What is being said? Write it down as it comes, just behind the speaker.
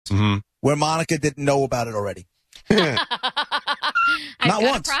where Monica didn't know about it already. I've Not got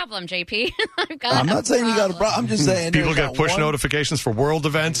once. a problem, JP. I'm not saying you got a problem. I'm just saying People there's get not push one- notifications for world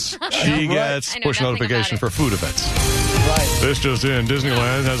events. She gets I know push nothing notifications for about food events. Right. This just in,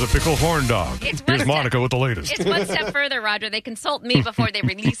 Disneyland has a pickle horn dog. It's one Here's step- Monica with the latest. It's one step further, Roger. They consult me before they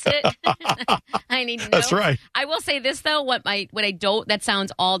release it. I need to know. That's right. I will say this though: what I don't. That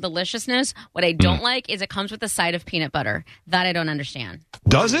sounds all deliciousness. What I don't like is it comes with a side of peanut butter. That I don't understand.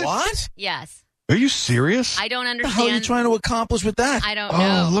 Does it? What? Yes, Are you serious? I don't What the understand. hell are you trying to accomplish with that? I don't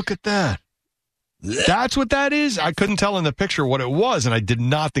know. Oh, look at that. That's what that is? I couldn't tell in the picture what it was, and I did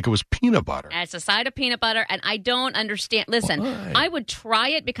not think it was peanut butter. And it's a side of peanut butter, and I don't understand. Listen, Why? I would try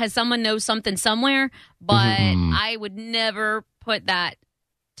it because someone knows something somewhere, but I would never put that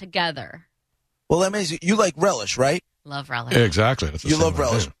together. Well, let me ask you. You like relish, right? Love relish. Exactly. That's the You same love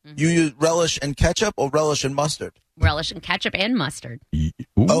relish. idea. You use relish and ketchup or relish and mustard? Relish and ketchup and mustard. Ooh.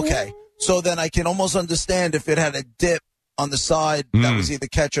 Okay. So then I can almost understand if it had a dip on the side that was either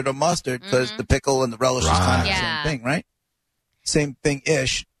ketchup or mustard because the pickle and the relish is kind of Yeah. the same thing, right? Same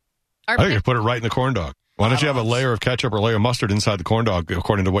thing-ish. Our I think you pick- put it right in the corn dog. Why don't you have a layer of ketchup or a layer of mustard inside the corn dog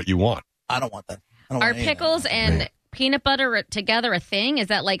according to what you want? I don't want that. I don't Are want any of that. pickles and peanut butter together a thing? Is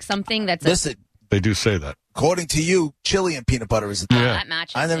that like something that's Listen, They do say that. according to you, chili and peanut butter is a thing. Yeah. that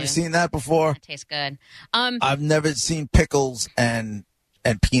matches? I've never too. seen that before. That tastes good. I've never seen pickles and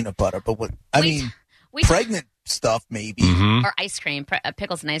peanut butter. But what I mean, we pregnant stuff maybe. or ice cream,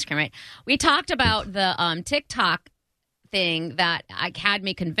 pickles and ice cream, right? We talked about the TikTok thing that had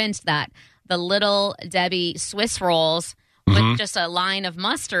me convinced that the Little Debbie Swiss rolls with just a line of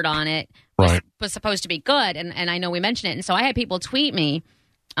mustard on it was supposed to be good, and I know we mentioned it, and so I had people tweet me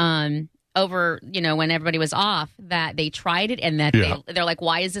over, when everybody was off, that they tried it and that they're like,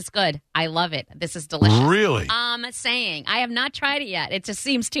 why is this good? I love it. This is delicious. Really? I'm saying I have not tried it yet. It just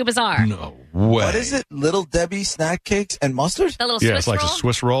seems too bizarre. No way. What is it? Little Debbie snack cakes and mustard? The little Yeah, Swiss it's like roll? a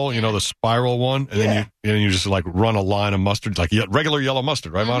Swiss roll, the spiral one, and then you just like run a line of mustard, like regular yellow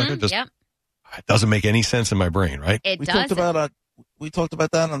mustard, right, Monica? Just Yep, it doesn't make any sense in my brain, right? it We does. talked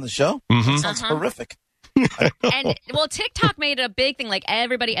about that on the show. Mm-hmm. That sounds horrific. And TikTok made it a big thing. Like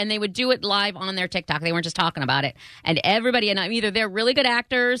everybody, and they would do it live on their TikTok. They weren't just talking about it. And everybody, and either they're really good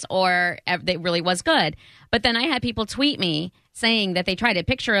actors or it really was good. But then I had people tweet me saying that they tried a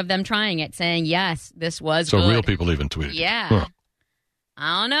picture of them trying it, saying yes, this was So good. real people even tweeted. Yeah. Huh.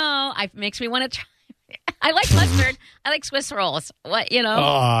 I don't know. It makes me want to try. I like mustard. I like Swiss rolls. What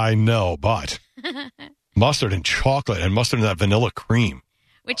I know, but mustard and chocolate and mustard and that vanilla cream.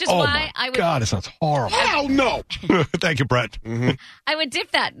 Which is Oh why my I would. God, it sounds horrible. Hell no! Thank you, Brett. I would dip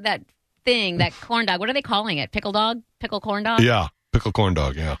that thing, that corn dog. What are they calling it? Pickle dog? Pickle corn dog? Yeah, pickle corn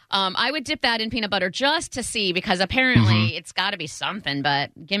dog. Yeah. I would dip that in peanut butter just to see, because apparently it's got to be something. But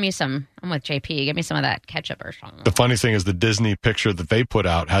give me some. I'm with JP. Give me some of that ketchup or something. The funny thing is the Disney picture that they put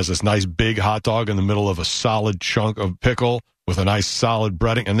out has this nice big hot dog in the middle of a solid chunk of pickle with a nice solid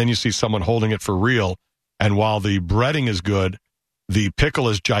breading, and then you see someone holding it for real. And while the breading is good, the pickle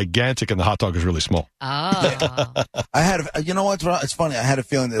is gigantic and the hot dog is really small. Oh, I had, you know what's wrong? It's funny. I had a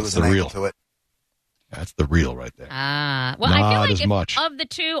feeling there was That's an the angle real. to it. That's the real right there. well, I feel Not like as much. of the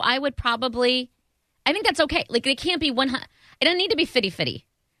two, I would probably. I think that's okay. Like it can't be 100. It doesn't need to be fitty.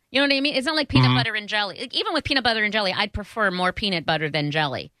 You know what I mean? It's not like peanut butter and jelly. Like, even with peanut butter and jelly, I'd prefer more peanut butter than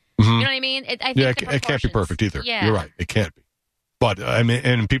jelly. You know what I mean? I think Yeah, the it can't be proportions- perfect either. Yeah. You're right. It can't be. But, I mean,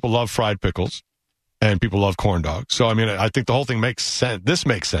 and people love fried pickles, and people love corn dogs. So, I mean, I think the whole thing makes sense. This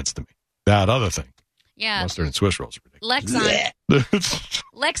makes sense to me. That other thing, Yeah. mustard and Swiss rolls are ridiculous.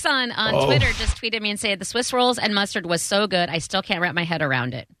 Lex on Twitter just tweeted me and said the Swiss rolls and mustard was so good, I still can't wrap my head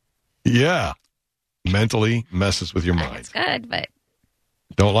around it. Yeah. Mentally messes with your mind. It's good, but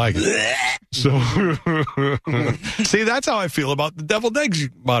Don't like it. So, see, that's how I feel about the deviled eggs,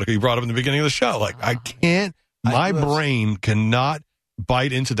 Monica, you brought up in the beginning of the show. Like, I can't, my brain cannot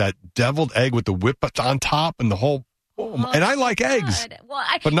bite into that deviled egg with the whip on top and the whole, and I like eggs, well,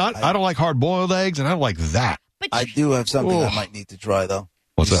 but I don't like hard-boiled eggs, and I don't like that. But I do have something Ooh. I might need to try, though.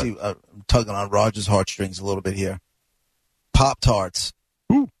 What's you that? See, I'm tugging on Roger's heartstrings a little bit here. Pop-Tarts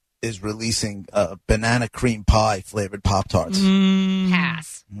Ooh. is releasing banana cream pie flavored Pop-Tarts.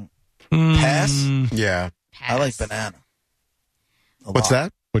 pass. Pass? Yeah. Pass. I like banana. A What's lot.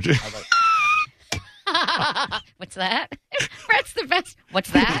 that? Would you? I like, What's that? Brett's the best.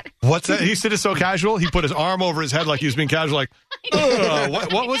 What's that? What's that? He said it so casual. He put his arm over his head like he was being casual. Like,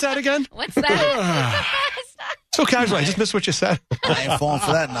 what was that again? What's that? So casual. I just missed what you said. I ain't falling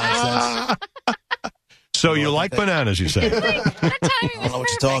for that nonsense. So you like bananas, you say? I don't know what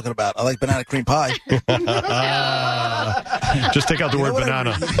you're talking about. I like banana cream pie. Just take out the word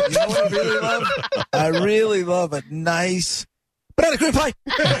banana. You know what I really love? I really love a nice banana cream pie.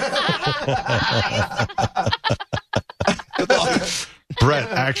 Brett,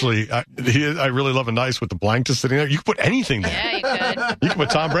 actually, I really love a nice with the blank just sitting there. You can put anything there. Yeah, you could. You can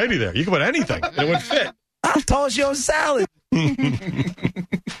put Tom Brady there. You can put anything. It would fit. I'll toss you a salad.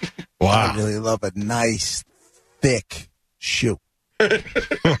 Wow. I really love a nice, thick shoe. Come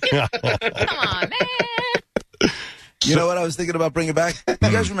on, man. You know what I was thinking about bringing back? You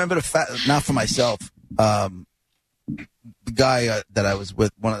guys remember not for myself, the guy that I was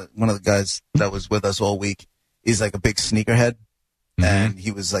with, one of the guys that was with us all week, he's like a big sneakerhead. Mm-hmm. And he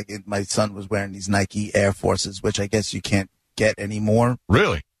was like, my son was wearing these Nike Air Forces, which I guess you can't get anymore.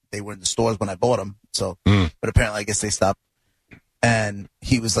 Really? They were in the stores when I bought them. So, but apparently I guess they stopped. And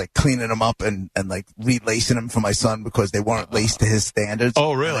he was like cleaning them up and like relacing them for my son because they weren't laced to his standards.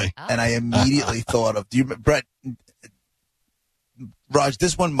 Oh, really? And I immediately thought of, Brett, Raj,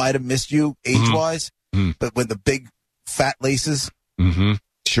 this one might have missed you age-wise, but with the big fat laces. Mm-hmm.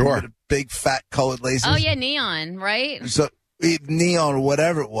 Sure. The big fat colored laces. Oh, yeah, neon, right? So neon or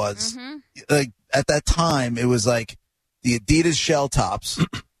whatever it was. Mm-hmm. Like at that time, it was like the Adidas shell tops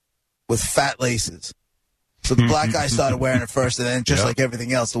with fat laces. So the black guy started wearing it first, and then just like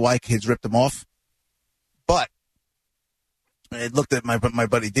everything else, the white kids ripped them off. But I looked at my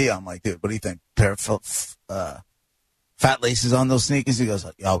buddy D. I'm like, dude, what do you think? Pair of fat laces on those sneakers? He goes,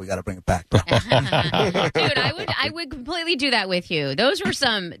 "Oh, we got to bring it back." Dude, I would completely do that with you. Those were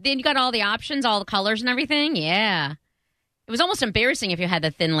some. Then you got all the options, all the colors and everything. Yeah, it was almost embarrassing if you had the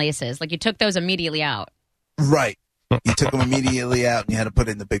thin laces. Like you took those immediately out. Right. You took them immediately out, and you had to put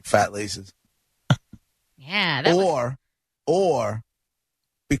in the big fat laces. Yeah. Or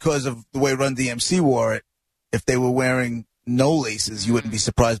because of the way Run DMC wore it, if they were wearing no laces, you wouldn't be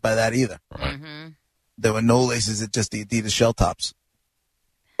surprised by that either. Right. Mm-hmm. There were no laces, it's just the Adidas shell tops.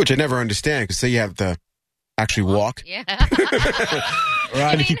 Which I never understand, because say you have to actually walk. Yeah. Right.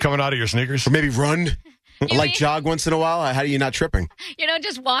 And you keep coming out of your sneakers? Or maybe run. Jog once in a while. How do you not tripping?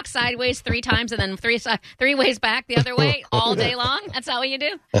 Just walk sideways 3 times and then three ways back the other way all day long. That's how you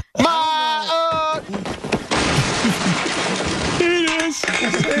do. It is.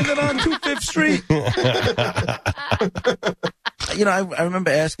 Save it on 25th Street. I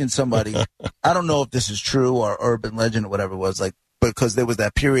remember asking somebody, I don't know if this is true or urban legend or whatever it was, like, because there was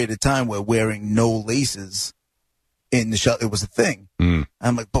that period of time where wearing no laces in the shell, it was a thing.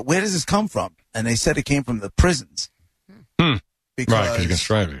 I'm like, but where does this come from? And they said it came from the prisons. Right, because you can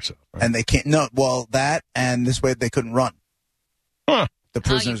strangle yourself. Right? And they can't, that and this way they couldn't run. Huh. The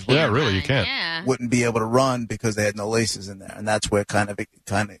prisoners you can't. Yeah. wouldn't be able to run because they had no laces in there. And that's where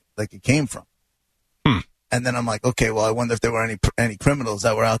it came from. And then I'm like, okay, well, I wonder if there were any criminals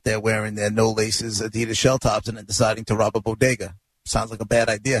that were out there wearing their no laces Adidas shell tops and then deciding to rob a bodega. Sounds like a bad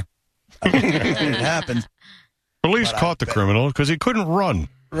idea. It happened. Police caught the criminal because he couldn't run.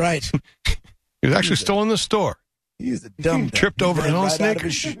 Right. He was actually still in the store. He's a dumb guy. Tripped over his own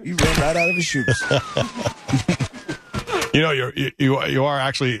sneakers. He ran right out of his shoes. You are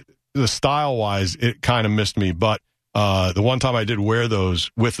actually, the style-wise, it kind of missed me, but the one time I did wear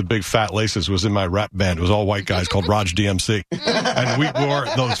those with the big fat laces was in my rap band. It was all white guys called Raj DMC. And we wore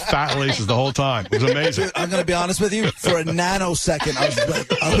those fat laces the whole time. It was amazing. Dude, I'm going to be honest with you. For a nanosecond,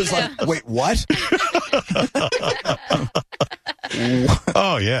 I was like, wait, what?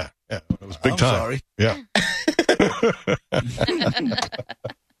 Oh, yeah. Yeah, it was big time. Sorry. Yeah.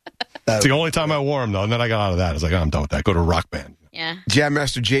 It's the only time I wore them, though, and then I got out of that. I was like, I'm done with that. Go to a rock band. Yeah. Jam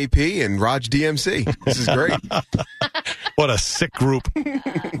Master JP and Raj DMC. This is great. What a sick group.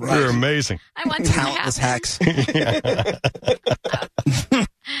 They're amazing. I want talentless hacks.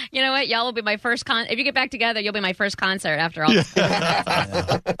 You know what? Y'all will be my first if you get back together, you'll be my first concert after all.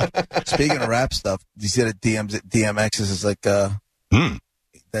 Yeah. Speaking of rap stuff, do you see that DMX is like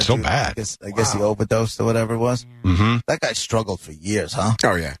so dude, bad. I guess he overdosed or whatever it was. Mm-hmm. That guy struggled for years, huh?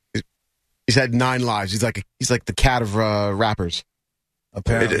 Oh, yeah. He's had 9 lives. He's like the cat of rappers.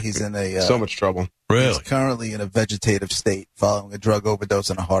 Apparently, he's in so much trouble. Really? He's currently in a vegetative state following a drug overdose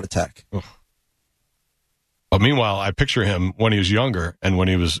and a heart attack. But meanwhile, I picture him when he was younger and when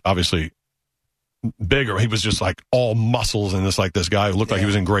he was obviously bigger. He was just like all muscles and this guy who looked like he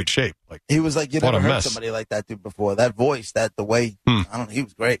was in great shape. Like he was like, you what never a heard mess. somebody like that dude before. That voice, the way, I don't know, he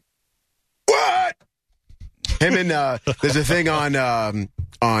was great. What? Him and there's a thing on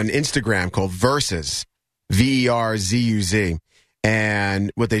Instagram called Versus, VERZUZ,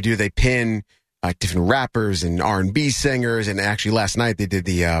 and what they do, they pin different rappers and R&B singers, and actually last night they did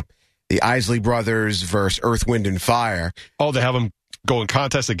the the Isley Brothers versus Earth, Wind, and Fire. Oh, they have them go in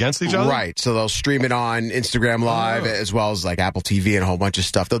contests against each other? Right. So they'll stream it on Instagram Live as well as like Apple TV and a whole bunch of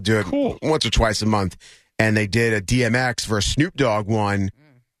stuff. They'll do it once or twice a month. And they did a DMX versus Snoop Dogg one.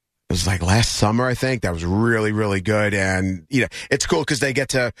 It was like last summer, I think. That was really, really good. And, it's cool because they get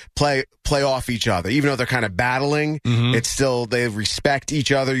to play off each other. Even though they're kind of battling, it's still, they respect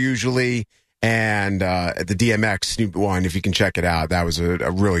each other usually. And the DMX Snoop one, if you can check it out, that was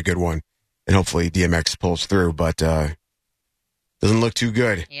a really good one. And hopefully DMX pulls through, but doesn't look too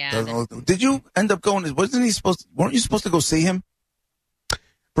good. Yeah. Did you end up going? Weren't you supposed to go see him?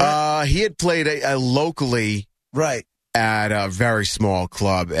 He had played locally. Right. At a very small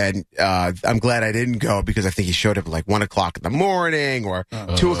club, and I'm glad I didn't go because I think he showed up at like 1 o'clock in the morning or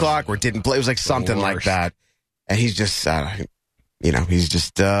 2 o'clock or didn't play. It was like something like that, and he's just, he's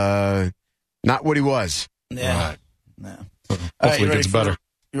just not what he was. Yeah. Right. No. Hopefully it gets better.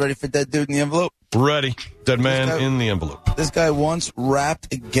 You ready for Dead Dude in the Envelope? Ready. Dead man in the envelope. This guy once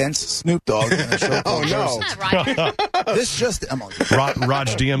rapped against Snoop Dogg in a show called Versus. I'm on.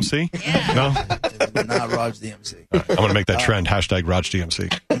 Raj DMC? Yeah. No? Not Raj DMC. Right, I'm going to make that trend. Hashtag Raj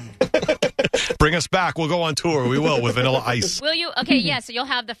DMC. Bring us back. We'll go on tour. We will with Vanilla Ice. Will you? Okay, yeah. So you'll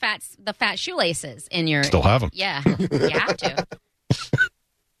have the fat shoelaces in your. Still have them. Yeah, you have to.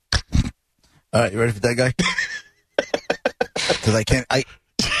 All right, you ready for that guy? Because I can't. I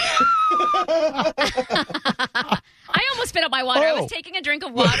almost spit out my water. I was taking a drink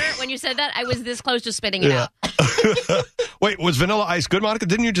of water when you said that. I was this close to spitting it out. Wait, was Vanilla Ice good, Monica?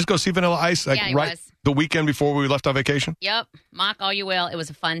 Didn't you just go see Vanilla Ice he was. The weekend before we left on vacation? Yep. Mock all you will. It was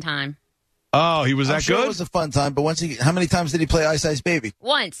a fun time. Oh, he was I'm that sure good? It was a fun time, but how many times did he play Ice Ice Baby?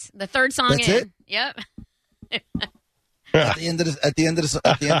 Once. The third song That's in. it? Yep. At the end of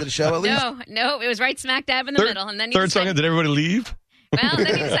the show, at least? No, it was right smack dab in the middle. And then third song in, did everybody leave? Well,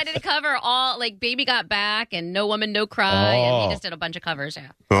 then he decided to cover all, like, Baby Got Back and No Woman, No Cry, and he just did a bunch of covers,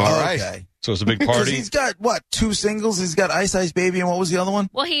 yeah. All right. Okay. So it's a big party. He's got, 2 singles? He's got Ice Ice Baby, and what was the other one?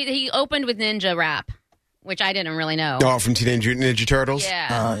 Well, he opened with Ninja Rap, which I didn't really know. Oh, from Teenage Mutant Ninja Turtles? Yeah.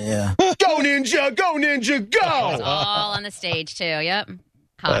 Oh, yeah. Go Ninja! Go Ninja! It's Go! all on the stage, too, yep.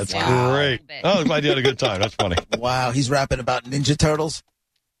 That's Costume. great. Oh, I'm glad you had a good time. That's funny. Wow, he's rapping about Ninja Turtles?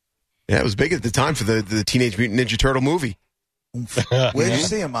 Yeah, it was big at the time for the Teenage Mutant Ninja Turtle movie. Where'd you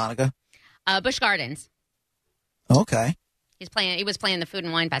see him, Monica? Busch Gardens. Okay. He was playing the Food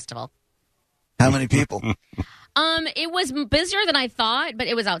and Wine Festival. How many people? It was busier than I thought, but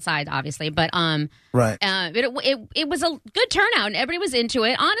it was outside, obviously. But right. It was a good turnout, and everybody was into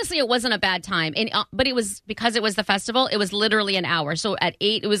it. Honestly, it wasn't a bad time, and but it was because it was the festival. It was literally an hour. So at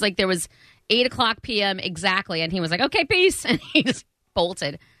 8, it was like there was 8:00 p.m. exactly, and he was like, "Okay, peace," and he just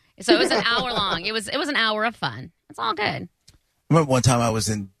bolted. So it was an hour long. It was an hour of fun. It's all good. I remember one time I was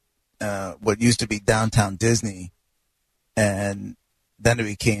in what used to be downtown Disney, and then it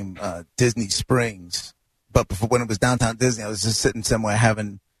became Disney Springs. But before, when it was downtown Disney, I was just sitting somewhere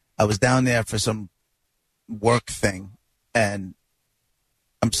I was down there for some work thing, and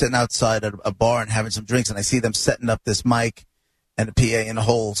I'm sitting outside at a bar and having some drinks, and I see them setting up this mic and a PA and the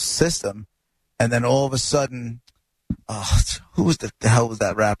whole system. And then all of a sudden, who was the hell was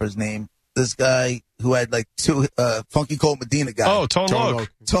that rapper's name? This guy who had like 2 Funky Cold Medina guy. Oh, Tone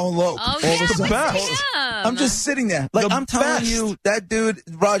Loc. Tone Loc. Oh, yeah, the best. I'm just sitting there. Like, I'm telling best. you, that dude,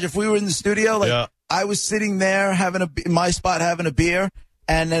 Roger, if we were in the studio, like, I was sitting there having my spot having a beer,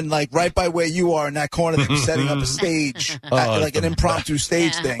 and then like right by where you are in that corner, they were setting up a stage, like an impromptu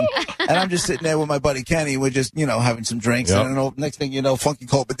stage thing. And I'm just sitting there with my buddy Kenny. We're just, having some drinks. And then next thing you know, Funky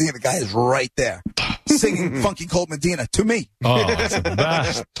Cold Medina, the guy is right there singing Funky Cold Medina to me. Oh, that's the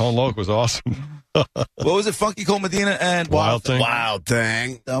best. Tone Loc was awesome. What was it? Funky Cold Medina and Wild Thing. Wild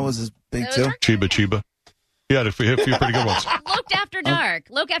Thing. That was his big too. Chiba. He had a few pretty good ones. Looked After Dark.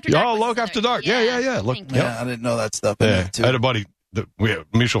 Look After Dark. Oh, Look After Dark. Yeah. Look, Yeah, I didn't know that stuff. I had a buddy, we had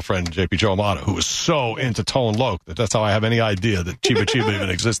a mutual friend, JP Joe Amato, who was so into Tone Loc that's how I have any idea that Chiba even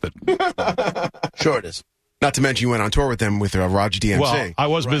existed. Sure it is. Not to mention you went on tour with them with Raj DMC. Well, I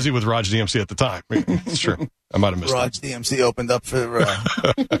was busy with Raj DMC at the time. It's true. I might have missed Raj DMC opened up for... oh,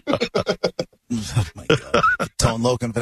 my God. Tone Loc and